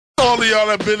All of y'all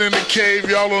that been in the cave,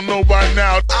 y'all don't know by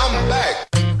now. I'm back.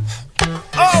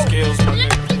 Oh! Skills, my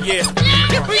nigga. Yeah.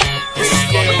 It's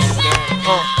skills.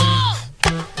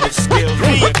 It's skills.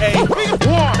 V-A.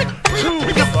 1, 2,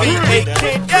 3.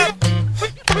 Kid, yeah.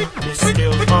 It's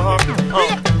skills.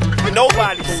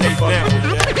 Nobody's safe now.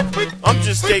 I'm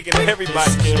just taking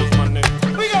everybody's skills, my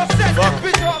nigga. We gon' set this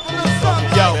bitch off a little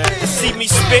something. Yo, to see me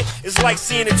spit is like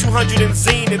seeing a 200 and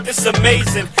Zenith. It's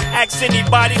amazing. Ask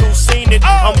anybody who's seen it.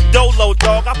 I'm Dolo,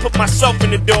 dog. I put myself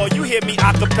in the door. You hear me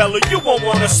acapella, you won't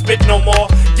wanna spit no more.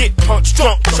 Get punched,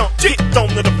 drunk, chunk, get thrown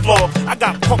to the floor. I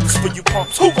got punks for you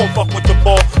punks. Who gon' fuck with the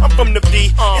ball? I'm from the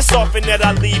V. It's often that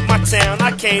I leave my town.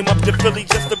 I came up to Philly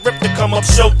just to rip the come up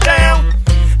showdown.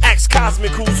 Ask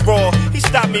Cosmic who's raw. He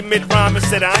stopped me mid-rhyme and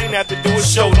said I ain't have to do a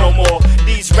show no more.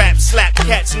 These raps slap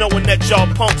cats knowing that y'all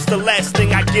punks. The last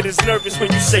thing I get is nervous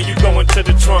when you say you going to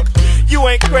the trunk. You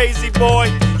ain't crazy, boy.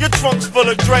 Your trunk's full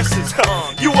of dresses.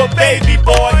 You a baby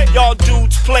boy. Y'all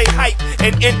dudes play hype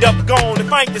and end up gone.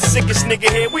 If I ain't the sickest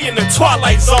nigga here, we in the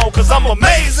twilight zone. Cause I'm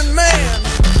amazing, man.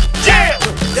 Yeah.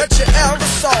 That you ever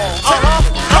saw.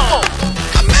 Come on.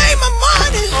 I made my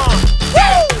money.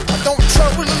 Woo. I don't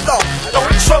trouble the law.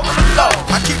 Don't trouble the law.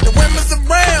 I keep the women's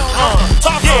around.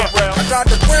 Talk around. I got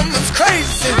the women's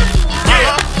crazy.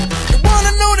 Yeah. You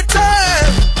wanna know the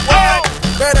time? Well,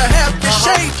 Better have your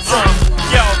shades on.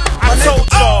 yo, I told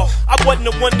y'all I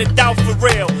wasn't the one to doubt for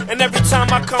real. And every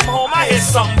time I come home, I hear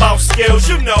something about skills.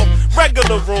 You know,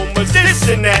 regular rumors, this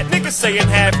and that. Niggas saying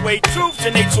halfway truths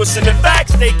and they twisting the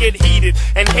facts. They get heated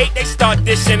and hate. They start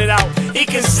dishing it out. He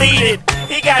conceited.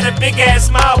 He got a big ass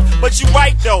mouth, but you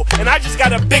right though. And I just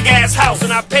got a big ass house,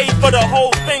 and I paid for the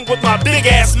whole thing with my big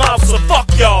ass mouth. So fuck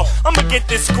y'all, I'ma get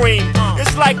this scream.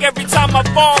 It's like every time I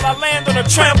fall, I land on a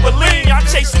trampoline. I'm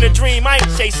chasing a dream, I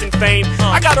ain't chasing fame.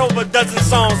 I got over a dozen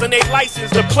songs, and they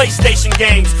licensed the PlayStation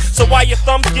games. So while your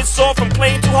thumbs get sore from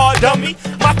playing too hard, dummy,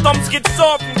 my thumbs get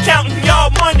sore from counting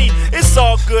y'all money. It's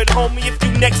all good, homie, if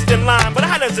you next in line. But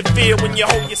how does it feel when you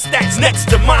hold your stacks next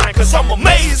to mine? Cause I'm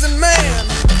amazing, man.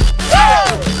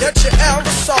 That you ever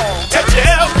saw. That you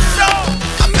ever saw.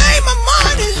 I made my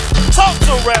money. Talk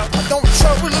to real. I don't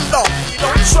trouble the law. You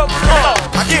don't trouble the law.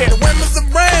 I keep the women's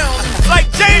around.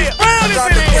 Like James Brown is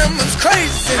got in the here. women's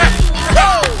crazy.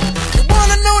 You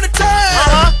wanna know the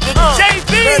time? JB.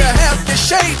 Better have your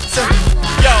shades on.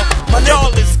 Yo,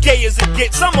 y'all as gay as it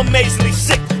gets. I'm amazingly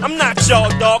sick. I'm not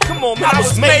y'all, dog. Come on, man. I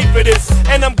was made for this.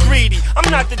 And I'm greedy. I'm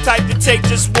not the type to take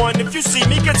just one. If you see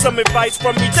me, get some advice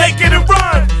from me. Take it and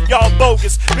run. Y'all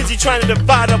bogus. Busy trying to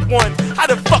divide up one. How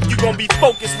the fuck you gonna be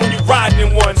focused when you riding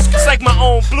in one? It's like my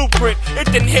own blueprint.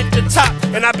 It didn't hit the top.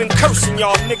 And I've been cursing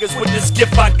y'all niggas with this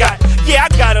gift I got. Yeah,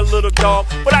 I got a little dog,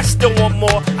 but I still want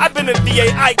more. I've been a VA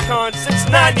icon since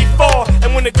 '94.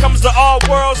 And when it comes to all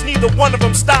worlds, neither one of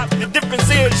them stop. The difference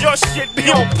is your shit be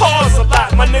on pause a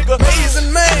lot, my nigga.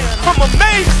 Amazing man. I'm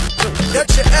amazing. That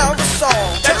you ever saw.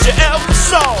 That you ever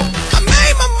saw. I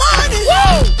made my money.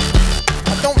 Whoa.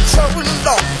 I don't trouble the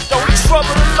law. Don't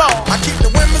trouble the law. I keep the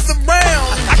women's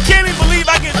around. I can't even believe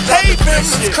I get paid for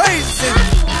this shit. Crazy.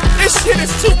 This shit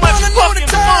is too much fucking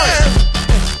fun.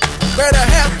 Better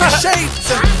have your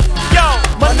shades on. Yo,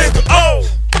 my nigga. Oh.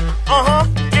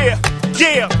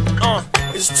 Yeah.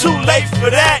 It's too late for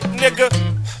that, nigga.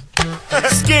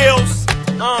 Skills.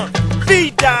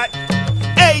 V dot.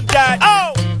 A dot.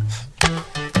 Oh.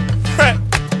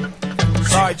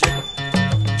 Sorry,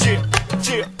 Jigga.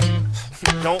 Chill.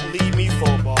 Don't leave me for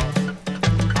a ball.